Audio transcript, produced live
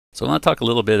So I want to talk a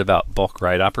little bit about bulk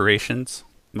write operations.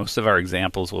 Most of our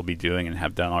examples we'll be doing and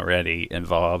have done already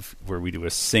involve where we do a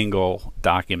single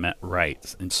document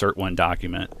write, insert one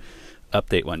document,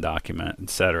 update one document,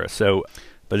 etc.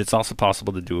 But it's also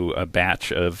possible to do a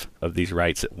batch of these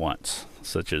writes at once,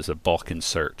 such as a bulk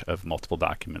insert of multiple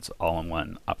documents all in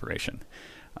one operation.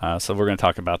 So we're going to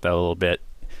talk about that a little bit.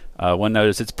 One note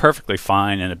is it's perfectly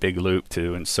fine in a big loop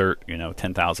to insert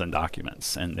 10,000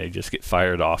 documents, and they just get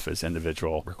fired off as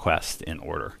individual requests in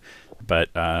order. But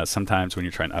sometimes when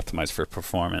you're trying to optimize for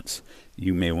performance,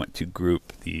 you may want to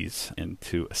group these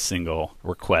into a single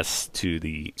request to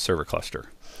the server cluster.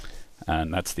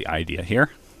 And that's the idea here.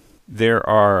 There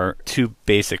are two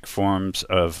basic forms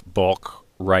of bulk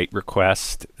write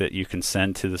request that you can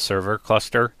send to the server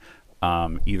cluster,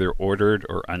 either ordered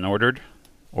or unordered.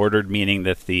 Ordered meaning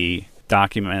that the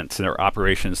documents or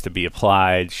operations to be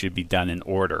applied should be done in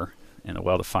order, in a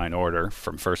well-defined order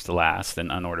from first to last, and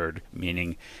unordered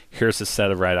meaning here's a set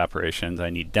of write operations I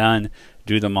need done,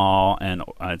 do them all, and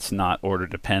it's not order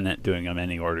dependent, doing them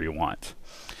any order you want.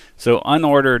 So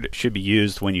unordered should be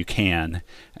used when you can,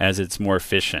 as it's more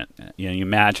efficient. You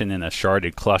imagine in a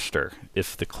sharded cluster,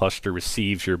 if the cluster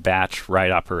receives your batch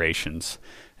write operations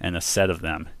and a set of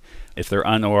them, if they're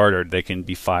unordered, they can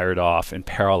be fired off in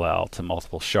parallel to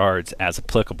multiple shards as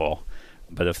applicable.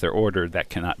 But if they're ordered, that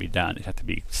cannot be done. It has to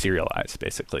be serialized,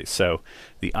 basically. So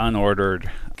the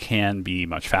unordered can be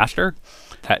much faster.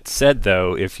 That said,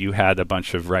 though, if you had a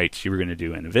bunch of writes you were going to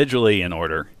do individually in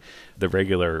order, the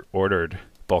regular ordered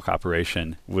bulk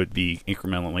operation would be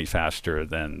incrementally faster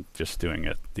than just doing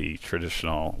it the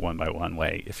traditional one-by-one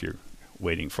way if you're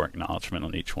waiting for acknowledgement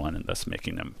on each one and thus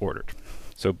making them ordered.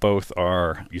 So both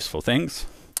are useful things.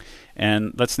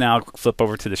 And let's now flip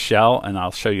over to the shell, and I'll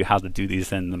show you how to do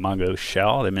these in the Mongo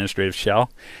shell, the administrative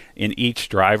shell. In each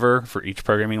driver for each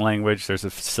programming language, there's a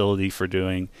facility for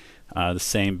doing the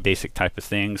same basic type of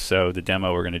things. So the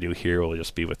demo we're going to do here will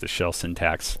just be with the shell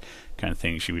syntax kind of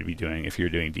things you would be doing if you're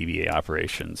doing DBA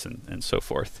operations and so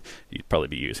forth. You'd probably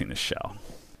be using the shell.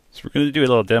 So we're going to do a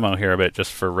little demo here, but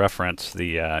just for reference,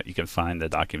 you can find the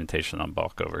documentation on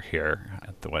bulk over here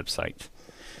at the website.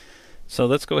 So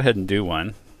let's go ahead and do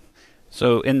one.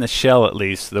 So in the shell, at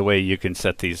least, the way you can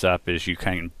set these up is you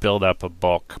can build up a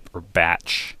bulk or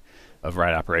batch of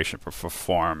write operation for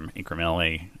perform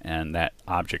incrementally, and that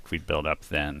object we build up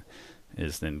then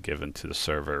is then given to the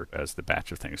server as the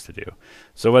batch of things to do.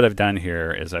 So what I've done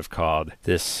here is I've called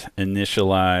this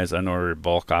initialize unordered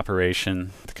bulk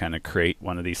operation to kind of create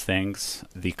one of these things.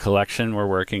 The collection we're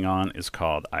working on is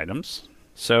called items.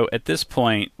 So at this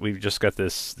point, we've just got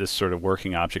this sort of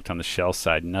working object on the shell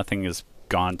side. Nothing has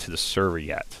gone to the server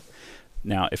yet.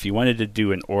 Now, if you wanted to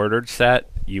do an ordered set,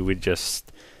 you would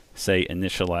just say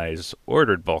initialize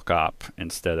ordered bulk op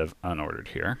instead of unordered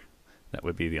here. That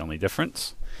would be the only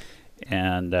difference.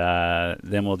 And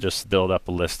then we'll just build up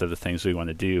a list of the things we want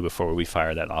to do before we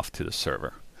fire that off to the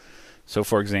server. So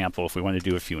for example, if we want to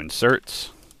do a few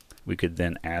inserts, we could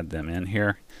then add them in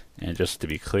here. And just to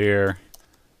be clear,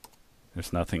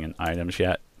 there's nothing in items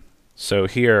yet. So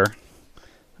here,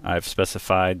 I've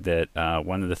specified that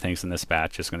one of the things in this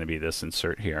batch is going to be this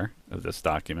insert here of this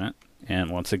document. And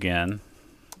once again,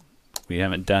 we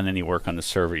haven't done any work on the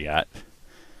server yet.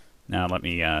 Now let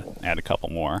me add a couple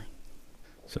more.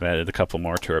 So I've added a couple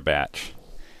more to our batch.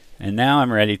 And now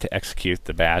I'm ready to execute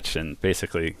the batch and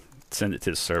basically send it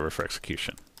to the server for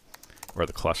execution, or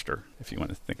the cluster, if you want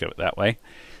to think of it that way.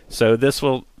 So this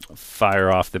will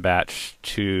fire off the batch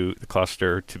to the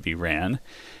cluster to be ran.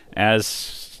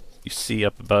 As you see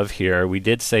up above here, we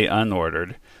did say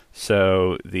unordered,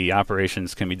 so the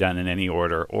operations can be done in any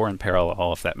order or in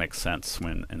parallel, if that makes sense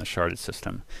when in a sharded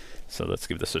system. So let's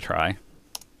give this a try.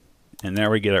 And there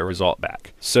we get our result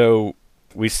back. So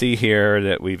we see here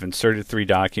that we've inserted 3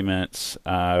 documents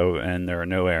and there are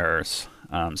no errors.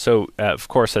 Of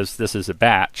course, as this is a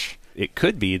batch, it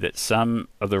could be that some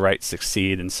of the writes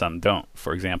succeed and some don't.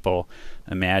 For example,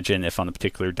 imagine if on a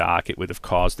particular doc it would have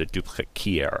caused a duplicate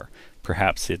key error.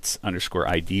 Perhaps its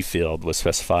 _ID field was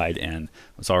specified and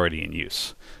was already in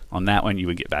use. On that one you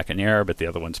would get back an error, but the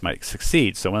other ones might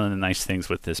succeed. So one of the nice things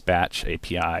with this batch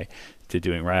API to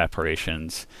doing write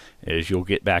operations is you'll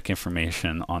get back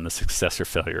information on the success or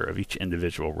failure of each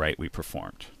individual write we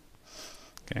performed.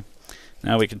 Okay.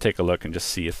 Now we can take a look and just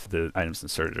see if the items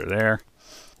inserted are there,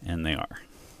 and they are.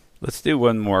 Let's do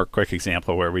one more quick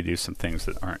example where we do some things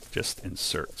that aren't just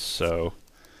inserts. So,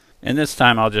 and this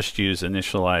time I'll just use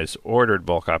initialize ordered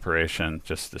bulk operation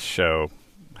just to show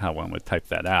how one would type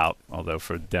that out, although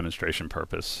for demonstration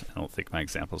purpose, I don't think my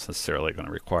example is necessarily going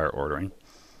to require ordering.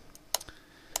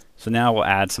 So now we'll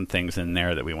add some things in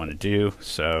there that we want to do.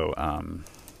 So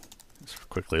Let's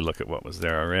quickly look at what was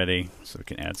there already so we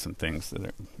can add some things that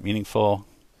are meaningful.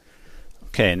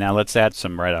 Okay, now let's add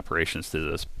some write operations to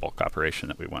this bulk operation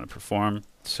that we want to perform.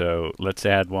 So let's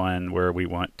add one where we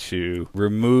want to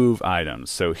remove items.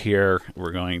 So here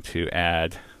we're going to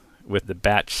add, with the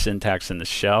batch syntax in the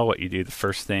shell, what you do, the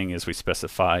first thing is we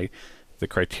specify the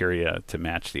criteria to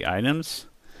match the items.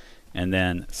 And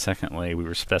then secondly,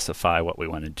 we specify what we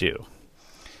want to do.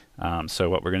 So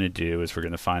what we're going to do is we're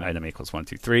going to find item equals 1,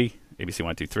 2, 3, ABC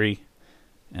 1, 2, 3,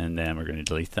 and then we're going to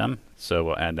delete them. So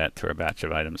we'll add that to our batch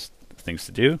of items, things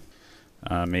to do.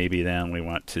 Maybe then we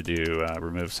want to do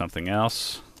remove something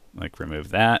else, like remove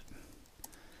that.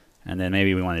 And then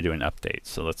maybe we want to do an update.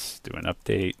 So let's do an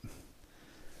update.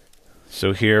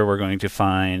 So here we're going to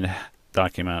find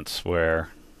documents where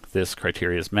this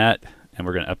criteria is met, and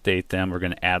we're going to update them. We're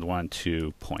going to add one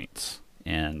to points.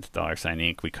 And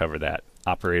 $inc, we cover that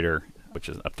operator, which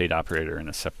is an update operator, in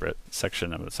a separate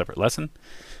section of a separate lesson.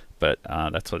 But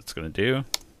that's what it's going to do.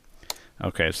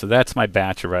 Okay, so that's my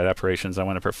batch of write operations I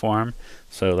want to perform.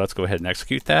 So let's go ahead and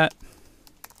execute that.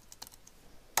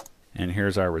 And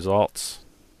here's our results.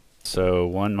 So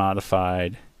 1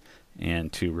 modified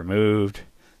and 2 removed,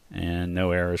 and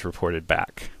no errors reported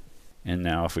back. And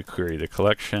now if we query the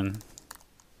collection,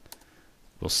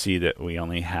 we'll see that we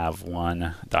only have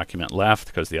 1 document left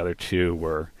because the other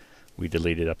 2 we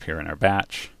deleted up here in our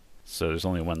batch. So there's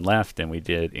only 1 left, and we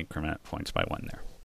did increment points by 1 there.